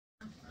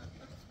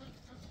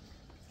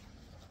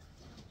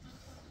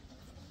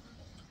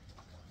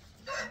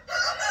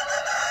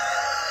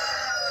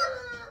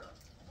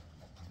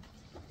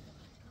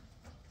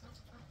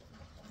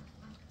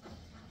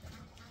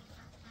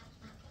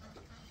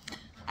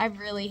I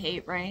really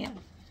hate rain.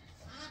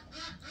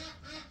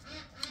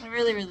 I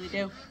really, really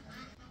do.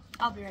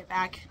 I'll be right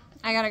back.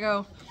 I gotta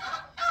go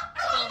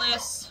fill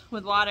this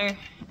with water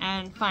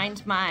and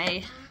find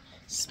my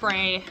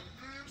spray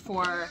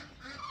for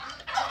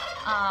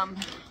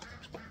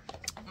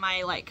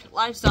my like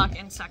livestock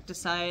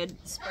insecticide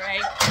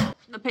spray.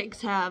 The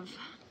pigs have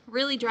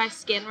really dry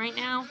skin right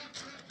now,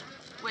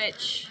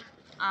 which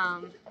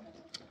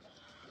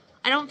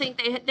I don't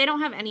think they don't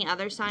have any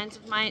other signs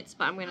of mites,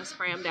 but I'm gonna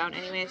spray them down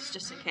anyways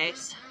just in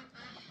case.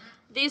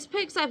 These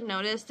pigs, I've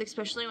noticed,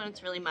 especially when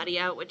it's really muddy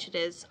out, which it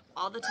is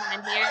all the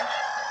time here,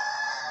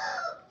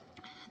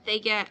 they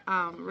get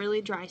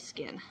really dry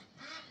skin.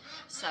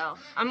 So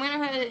I'm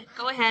gonna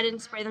go ahead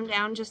and spray them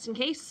down just in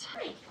case.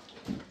 Hey,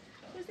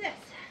 who's this?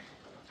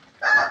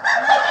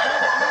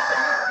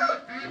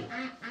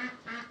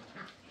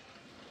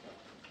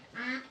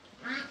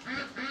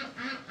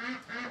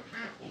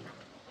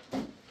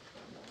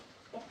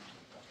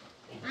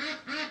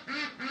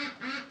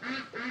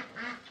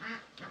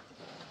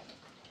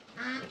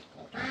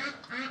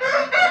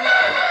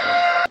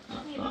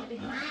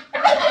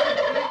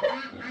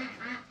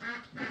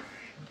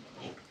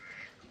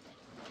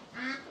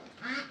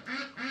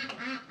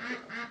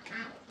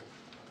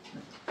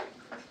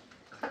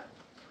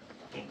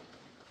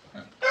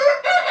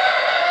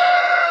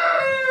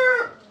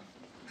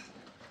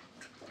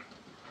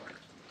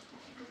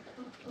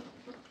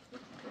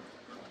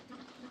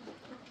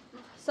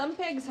 Some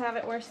pigs have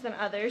it worse than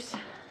others.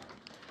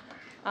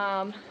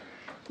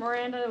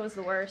 Miranda was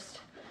the worst.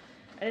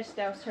 I just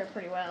doused her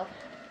pretty well.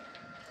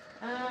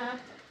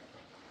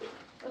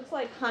 Looks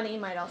like Honey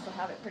might also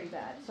have it pretty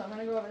bad, so I'm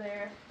gonna go over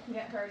there and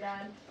get her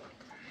done.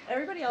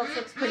 Everybody else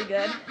looks pretty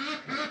good.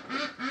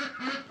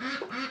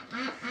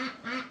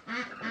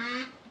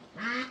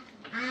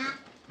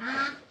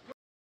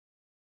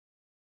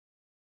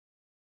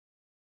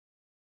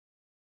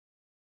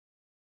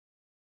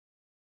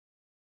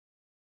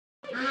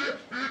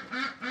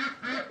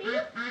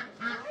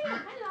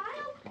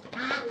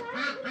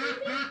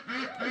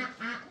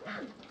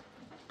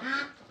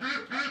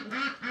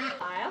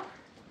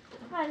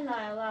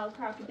 Hello,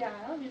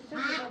 crocodile. You're such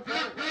a little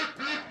bird.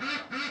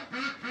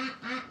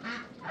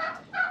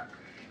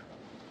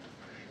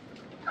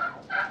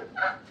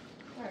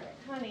 Alright,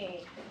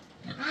 Honey.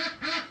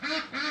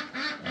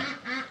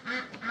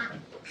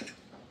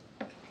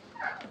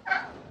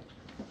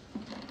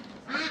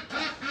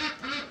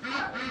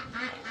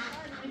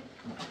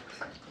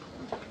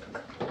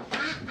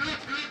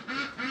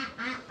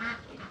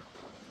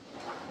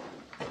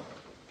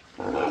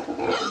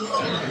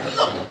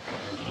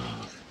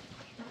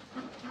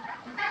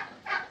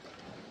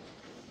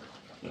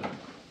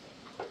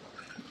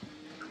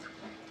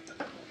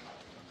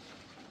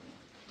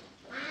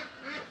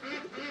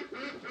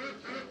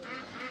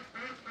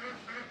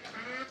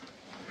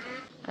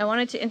 I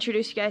wanted to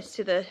introduce you guys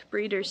to the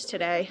breeders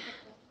today,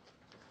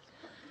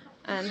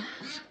 and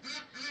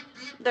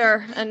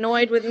they're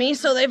annoyed with me,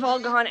 so they've all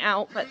gone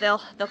out, but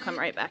they'll come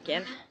right back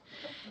in.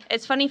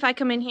 It's funny if I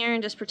come in here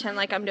and just pretend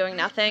like I'm doing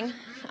nothing.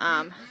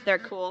 They're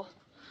cool.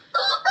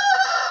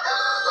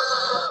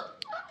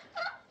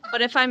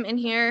 But if I'm in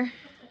here,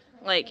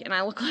 like, and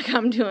I look like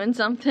I'm doing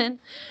something,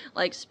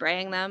 like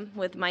spraying them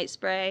with mite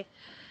spray,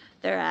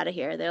 they're out of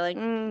here. They're like,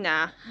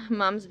 nah,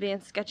 Mom's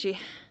being sketchy.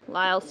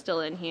 Lyle's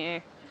still in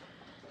here.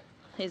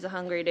 He's a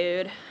hungry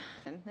dude.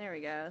 And there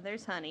we go.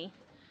 There's Honey.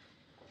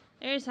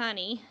 There's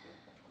Honey.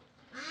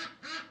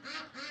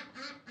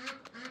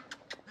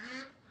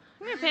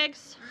 Come here,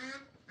 pigs.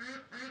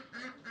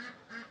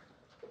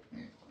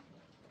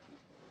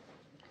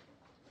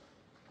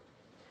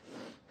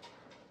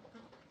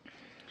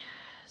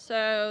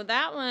 So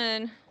that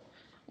one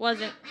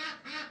wasn't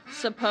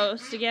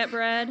supposed to get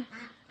bred.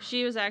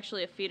 She was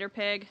actually a feeder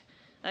pig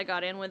that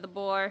got in with the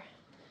boar.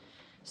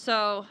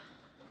 So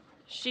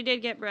she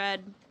did get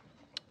bred.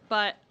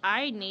 But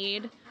I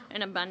need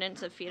an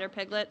abundance of feeder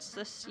piglets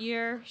this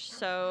year,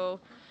 so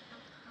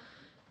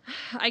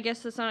I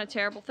guess that's not a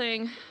terrible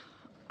thing.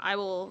 I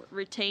will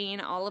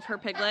retain all of her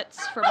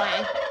piglets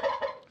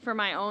for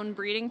my own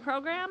breeding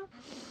program,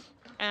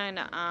 and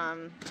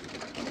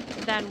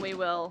then we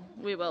will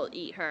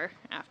eat her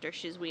after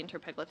she's weaned her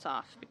piglets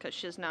off, because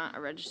she's not a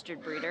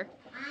registered breeder.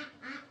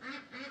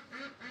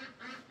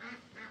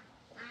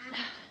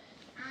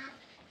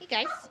 Hey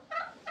guys.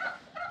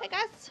 Hey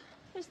guys.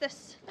 Who's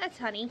this? That's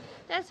Honey.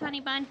 That's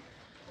Honey Bun.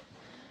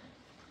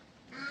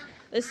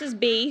 This is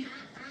B.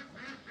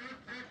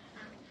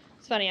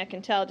 It's funny, I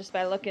can tell just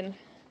by looking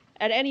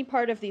at any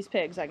part of these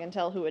pigs, I can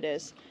tell who it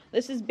is.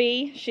 This is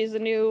B. She's a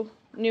new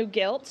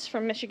gilt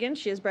from Michigan.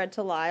 She is bred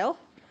to Lyle.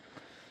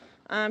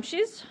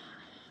 She's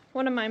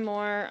one of my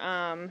more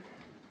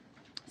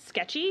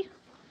sketchy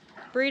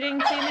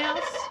breeding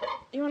females.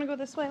 You want to go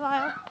this way,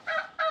 Lyle?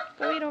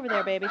 Go eat over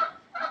there, baby.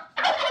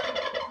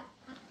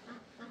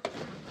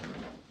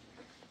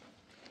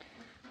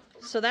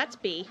 So that's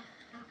B.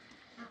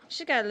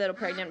 She's got a little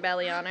pregnant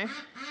belly on her.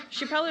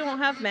 She probably won't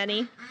have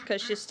many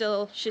because she's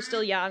still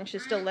young.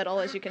 She's still little,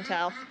 as you can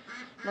tell.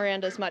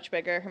 Miranda's much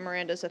bigger.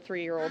 Miranda's a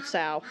 3-year-old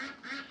sow.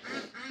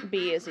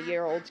 B is a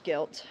year-old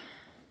gilt.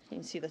 You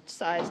can see the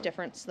size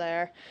difference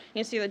there. You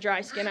can see the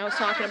dry skin I was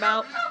talking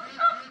about.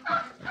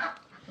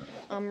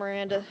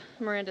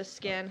 Miranda's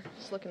skin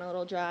is looking a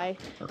little dry.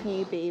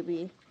 Hey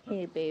baby,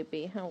 hey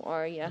baby, how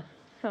are ya?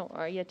 How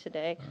are ya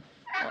today?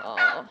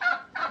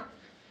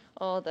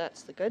 Oh,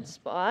 that's the good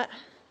spot.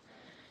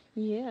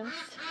 Yes.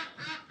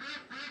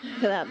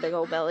 Look at that big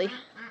old belly.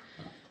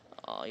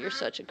 Oh, you're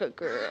such a good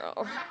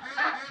girl.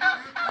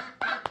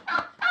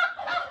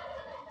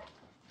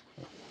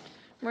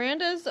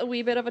 Miranda's a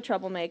wee bit of a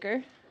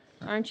troublemaker,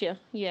 aren't you?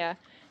 Yeah.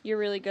 You're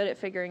really good at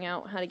figuring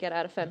out how to get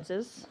out of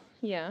fences.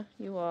 Yeah,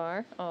 you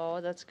are.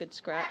 Oh, that's a good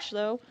scratch,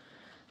 though.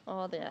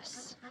 Oh,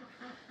 this.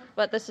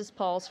 But this is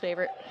Paul's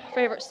favorite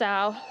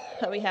sow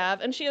that we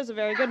have, and she is a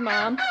very good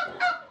mom.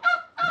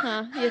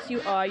 Huh? Yes,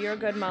 you are. You're a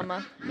good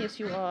mama. Yes,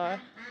 you are.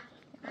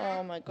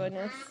 Oh, my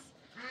goodness.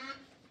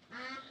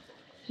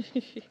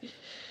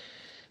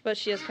 But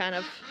she is kind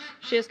of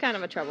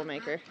a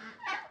troublemaker.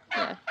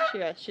 Yeah, she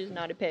is. She's a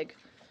naughty pig.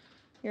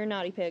 You're a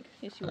naughty pig.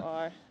 Yes, you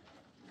are.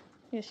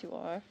 Yes, you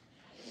are.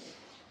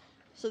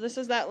 So this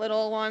is that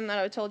little one that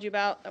I told you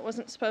about that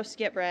wasn't supposed to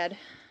get bred.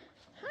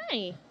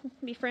 Hi.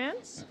 Be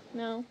friends?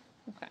 No?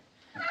 Okay.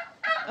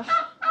 Ugh.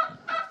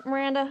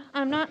 Miranda,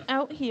 I'm not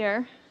out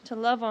here to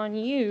love on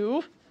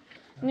you.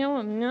 No,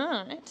 I'm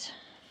not.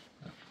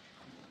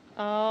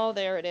 Oh,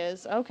 there it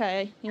is.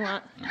 Okay. You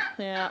want...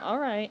 Yeah, all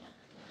right.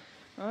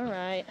 All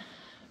right.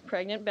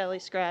 Pregnant belly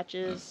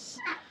scratches.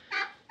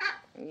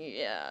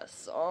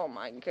 Yes. Oh,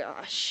 my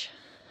gosh.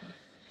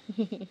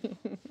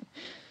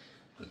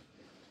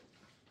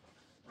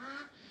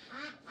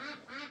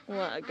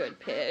 What a good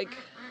pig.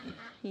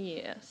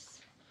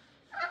 Yes.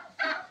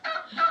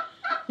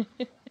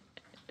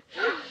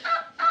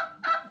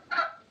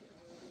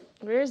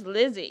 Where's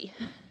Lizzie?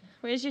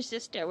 Where's your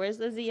sister? Where's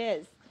Lizzie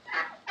is?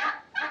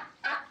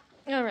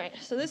 Alright,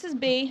 so this is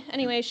B.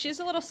 Anyway, she's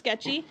a little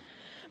sketchy.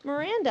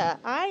 Miranda,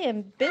 I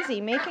am busy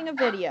making a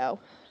video.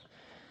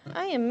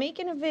 I am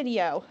making a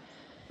video.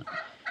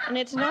 And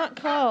it's not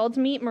called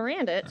Meet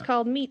Miranda, it's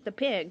called Meet the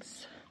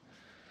Pigs.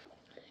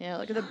 Yeah,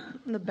 look at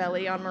the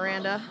belly on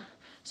Miranda.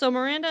 So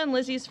Miranda and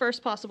Lizzie's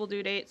first possible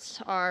due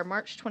dates are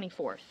March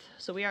 24th.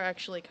 So we are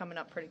actually coming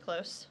up pretty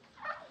close.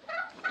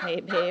 Hey,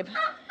 babe.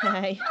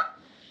 Hi.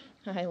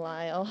 Hi,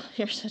 Lyle.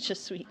 You're such a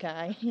sweet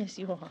guy. Yes,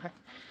 you are.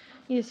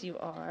 Yes, you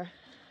are.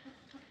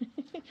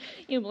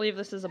 You believe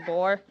this is a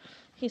boar?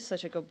 He's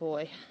such a good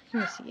boy.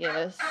 Yes, he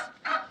is.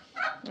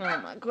 Oh,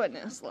 my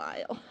goodness,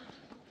 Lyle.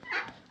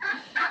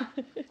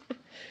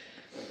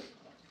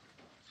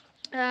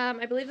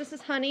 I believe this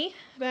is Honey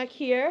back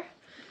here.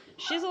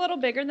 She's a little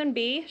bigger than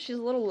B. She's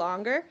a little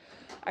longer.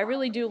 I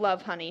really do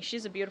love Honey.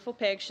 She's a beautiful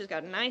pig. She's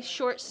got a nice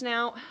short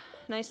snout,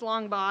 nice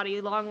long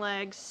body, long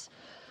legs.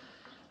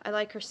 I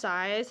like her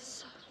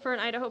size for an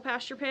Idaho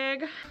pasture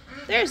pig.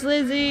 There's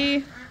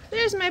Lizzie.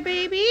 There's my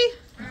baby.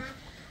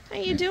 How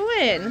you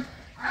doing?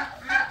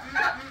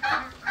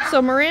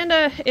 So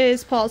Miranda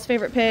is Paul's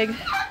favorite pig.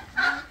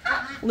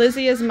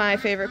 Lizzie is my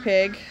favorite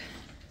pig.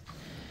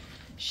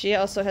 She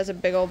also has a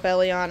big old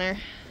belly on her.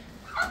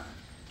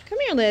 Come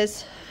here,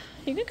 Liz.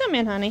 You can come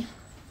in, honey.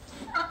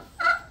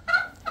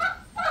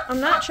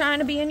 I'm not trying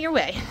to be in your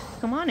way.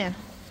 Come on in.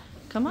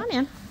 Come on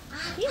in.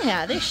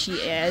 Yeah, there she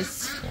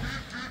is.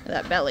 Look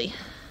at that belly.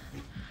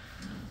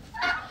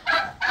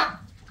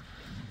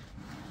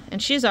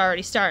 And she's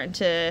already starting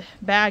to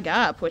bag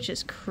up, which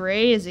is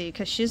crazy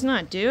because she's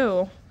not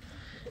due,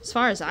 as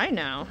far as I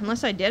know,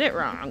 unless I did it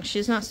wrong.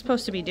 She's not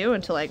supposed to be due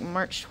until like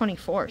March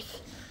 24th.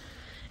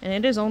 And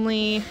it is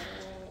only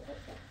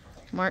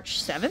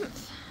March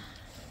 7th.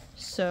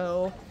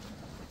 So,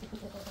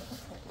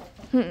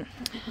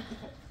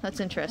 that's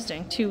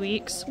interesting. 2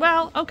 weeks.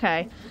 Well,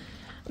 okay.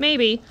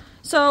 Maybe.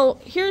 So,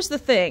 here's the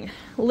thing.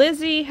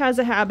 Lizzie has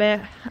a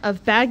habit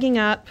of bagging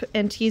up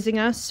and teasing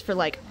us for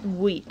like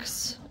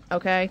weeks.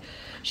 Okay?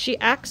 She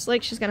acts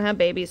like she's gonna have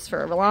babies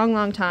for a long,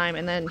 long time,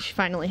 and then she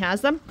finally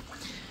has them.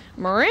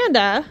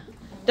 Miranda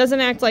doesn't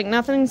act like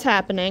nothing's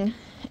happening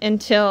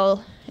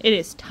until it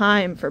is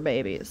time for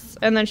babies.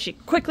 And then she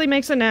quickly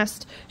makes a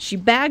nest. She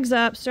bags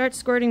up, starts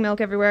squirting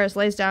milk everywhere,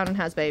 lays down and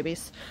has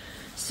babies.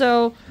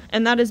 So,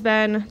 and that has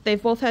been,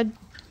 they've both had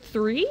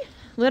 3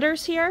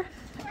 litters here.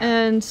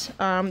 And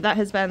that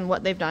has been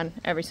what they've done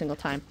every single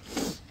time.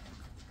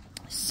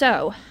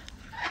 So,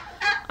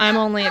 I'm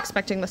only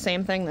expecting the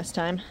same thing this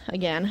time,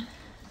 again.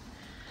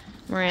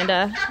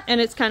 Miranda,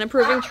 and it's kind of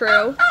proving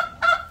true.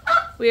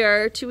 We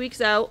are 2 weeks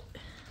out.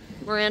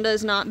 Miranda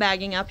is not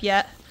bagging up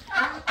yet.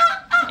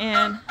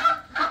 And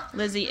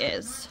Lizzie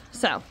is.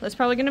 So, that's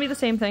probably going to be the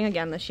same thing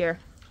again this year.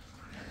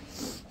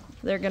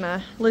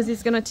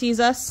 Lizzie's gonna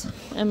tease us,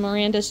 and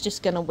Miranda's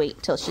just gonna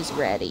wait till she's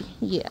ready.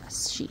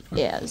 Yes, she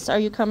is. Are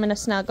you coming to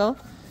snuggle?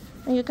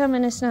 Are you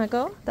coming to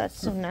snuggle? That's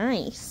so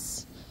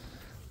nice.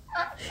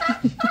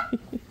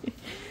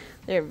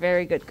 They're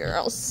very good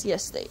girls.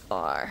 Yes, they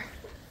are.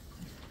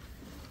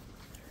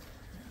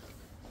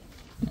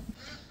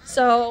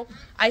 So,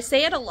 I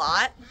say it a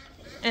lot,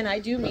 and I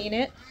do mean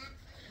it.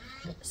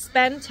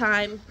 spend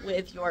time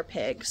with your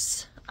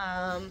pigs.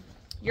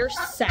 Your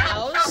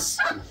sows,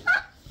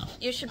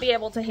 you should be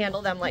able to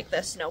handle them like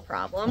this, no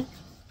problem.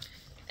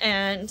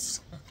 And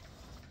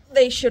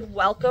they should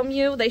welcome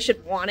you. They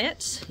should want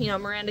it. You know,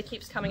 Miranda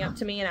keeps coming up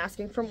to me and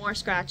asking for more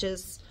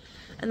scratches,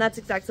 and that's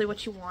exactly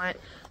what you want.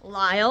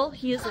 Lyle,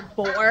 he is a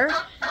boar,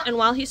 and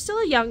while he's still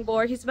a young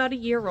boar, he's about a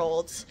year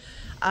old.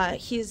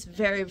 He's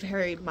very,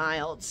 very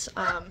mild,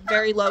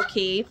 very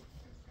low-key.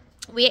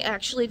 We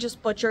actually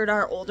just butchered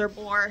our older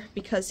boar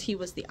because he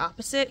was the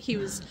opposite. He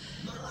was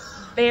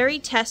very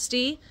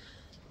testy,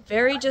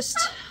 very just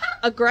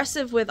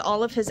aggressive with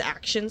all of his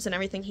actions and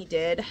everything he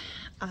did.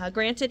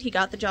 Granted, he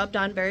got the job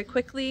done very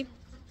quickly,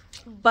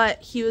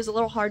 but he was a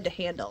little hard to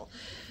handle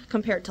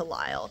compared to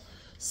Lyle.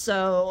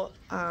 So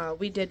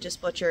we did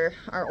just butcher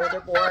our older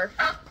boar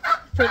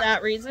for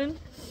that reason.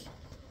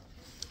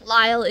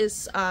 Lyle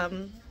is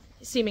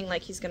seeming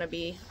like he's going to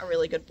be a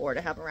really good boar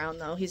to have around,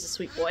 though. He's a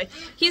sweet boy.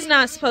 He's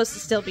not supposed to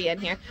still be in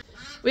here.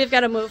 We've got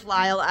to move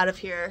Lyle out of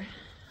here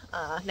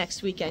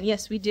next weekend.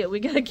 Yes, we do. We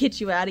got to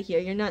get you out of here.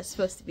 You're not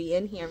supposed to be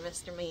in here,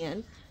 Mr.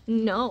 Man.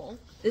 No,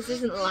 this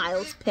isn't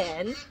Lyle's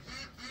pen.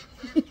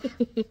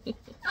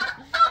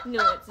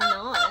 No, it's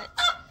not.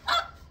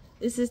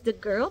 This is the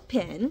girl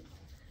pen.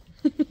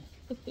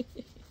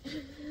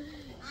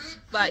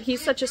 But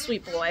he's such a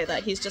sweet boy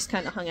that he's just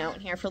kind of hung out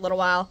in here for a little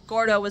while.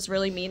 Gordo was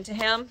really mean to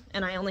him,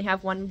 and I only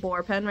have one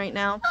boar pen right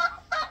now.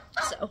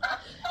 So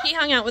he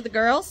hung out with the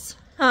girls,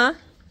 huh?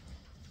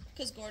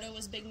 Because Gordo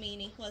was big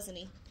meanie, wasn't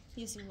he?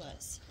 Yes, he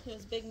was. He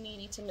was big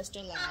meanie to Mr.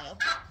 Lyle.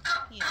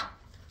 Yeah.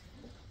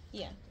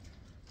 Yeah.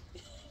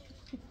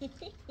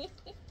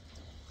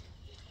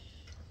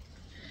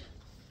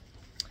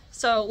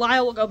 So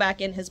Lyle will go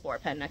back in his boar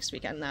pen next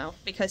weekend, though,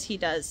 because he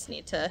does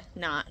need to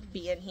not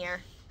be in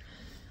here.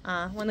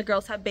 When the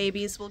girls have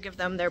babies, we'll give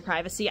them their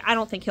privacy. I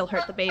don't think he'll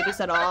hurt the babies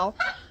at all.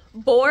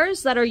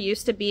 Boars that are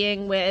used to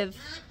being with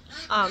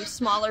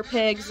smaller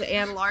pigs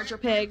and larger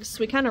pigs,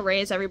 we kind of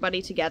raise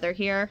everybody together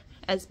here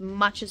as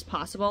much as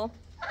possible.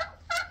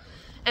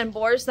 And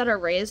boars that are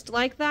raised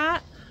like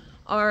that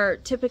are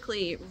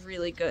typically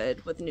really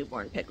good with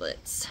newborn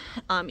piglets.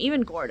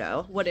 Even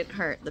Gordo wouldn't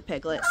hurt the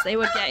piglets. They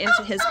would get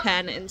into his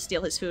pen and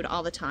steal his food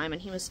all the time,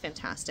 and he was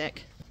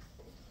fantastic.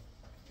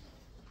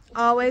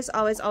 Always,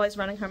 always, always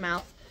running her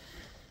mouth.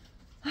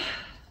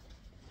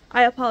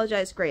 I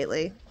apologize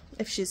greatly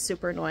if she's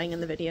super annoying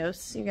in the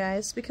videos, you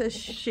guys, because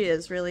she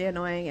is really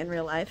annoying in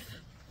real life.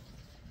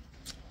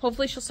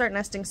 Hopefully she'll start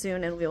nesting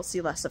soon and we'll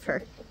see less of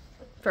her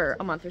for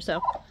a month or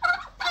so.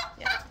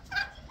 Yeah.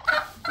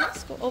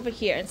 Let's go over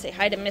here and say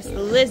hi to Miss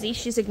Lizzie.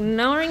 She's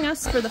ignoring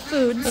us for the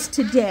foods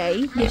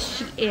today. Yes,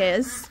 she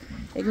is.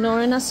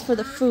 Ignoring us for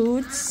the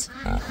foods.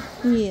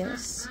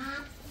 Yes.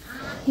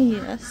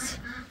 Yes.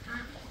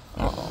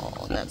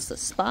 Oh, that's the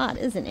spot,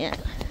 isn't it?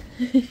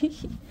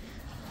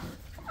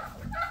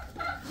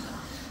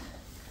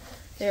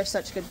 They're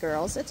such good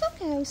girls. It's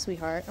okay,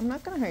 sweetheart. I'm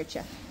not going to hurt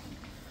you.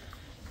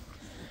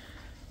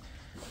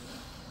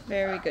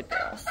 Very good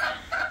girls.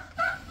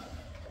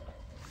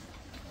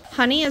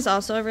 Honey is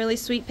also a really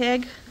sweet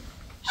pig.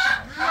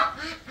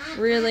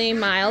 Really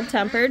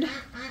mild-tempered.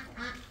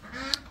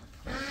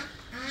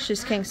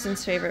 She's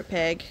Kingston's favorite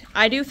pig.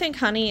 I do think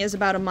Honey is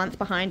about a month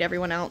behind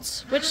everyone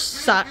else, which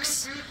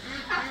sucks.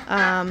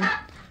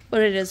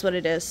 But it is what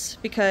it is,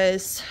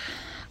 because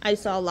I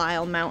saw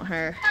Lyle mount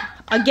her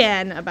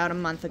again about a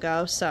month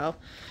ago, so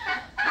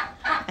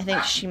I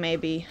think she may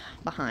be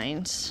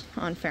behind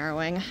on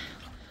farrowing,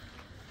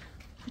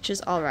 which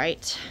is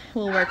alright.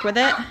 We'll work with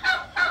it.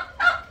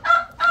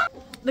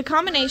 The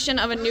combination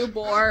of a new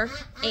boar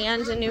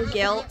and a new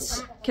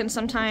gilt can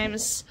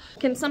sometimes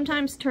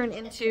turn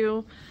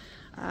into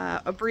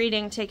a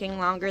breeding taking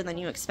longer than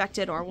you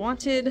expected or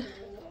wanted.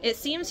 It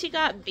seems he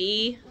got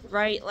B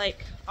right,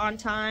 like, on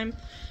time,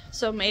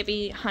 so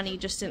maybe Honey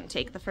just didn't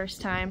take the first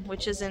time,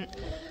 which isn't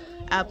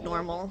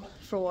abnormal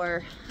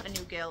for a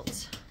new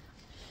gilt.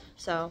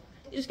 So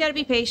you just gotta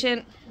be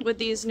patient with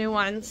these new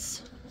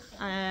ones.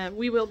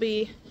 We will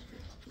be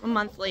a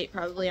month late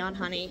probably on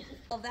Honey.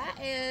 Well, that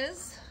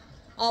is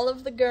all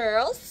of the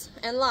girls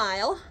and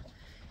Lyle,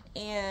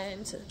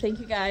 and thank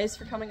you guys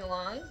for coming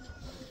along.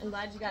 I'm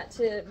glad you got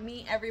to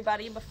meet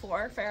everybody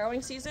before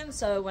farrowing season,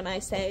 so when I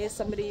say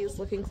somebody's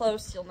looking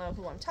close, you'll know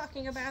who I'm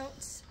talking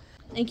about.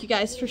 Thank you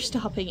guys for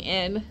stopping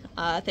in.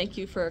 Thank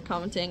you for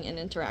commenting and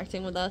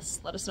interacting with us.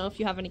 Let us know if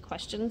you have any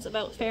questions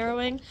about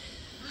farrowing.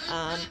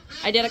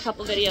 I did a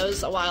couple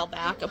videos a while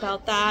back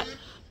about that,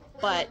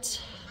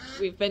 but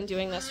we've been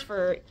doing this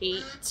for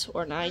 8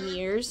 or 9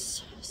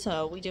 years,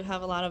 so we do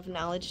have a lot of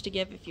knowledge to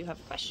give if you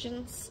have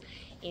questions.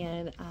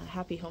 And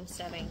happy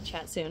homesteading.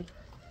 Chat soon.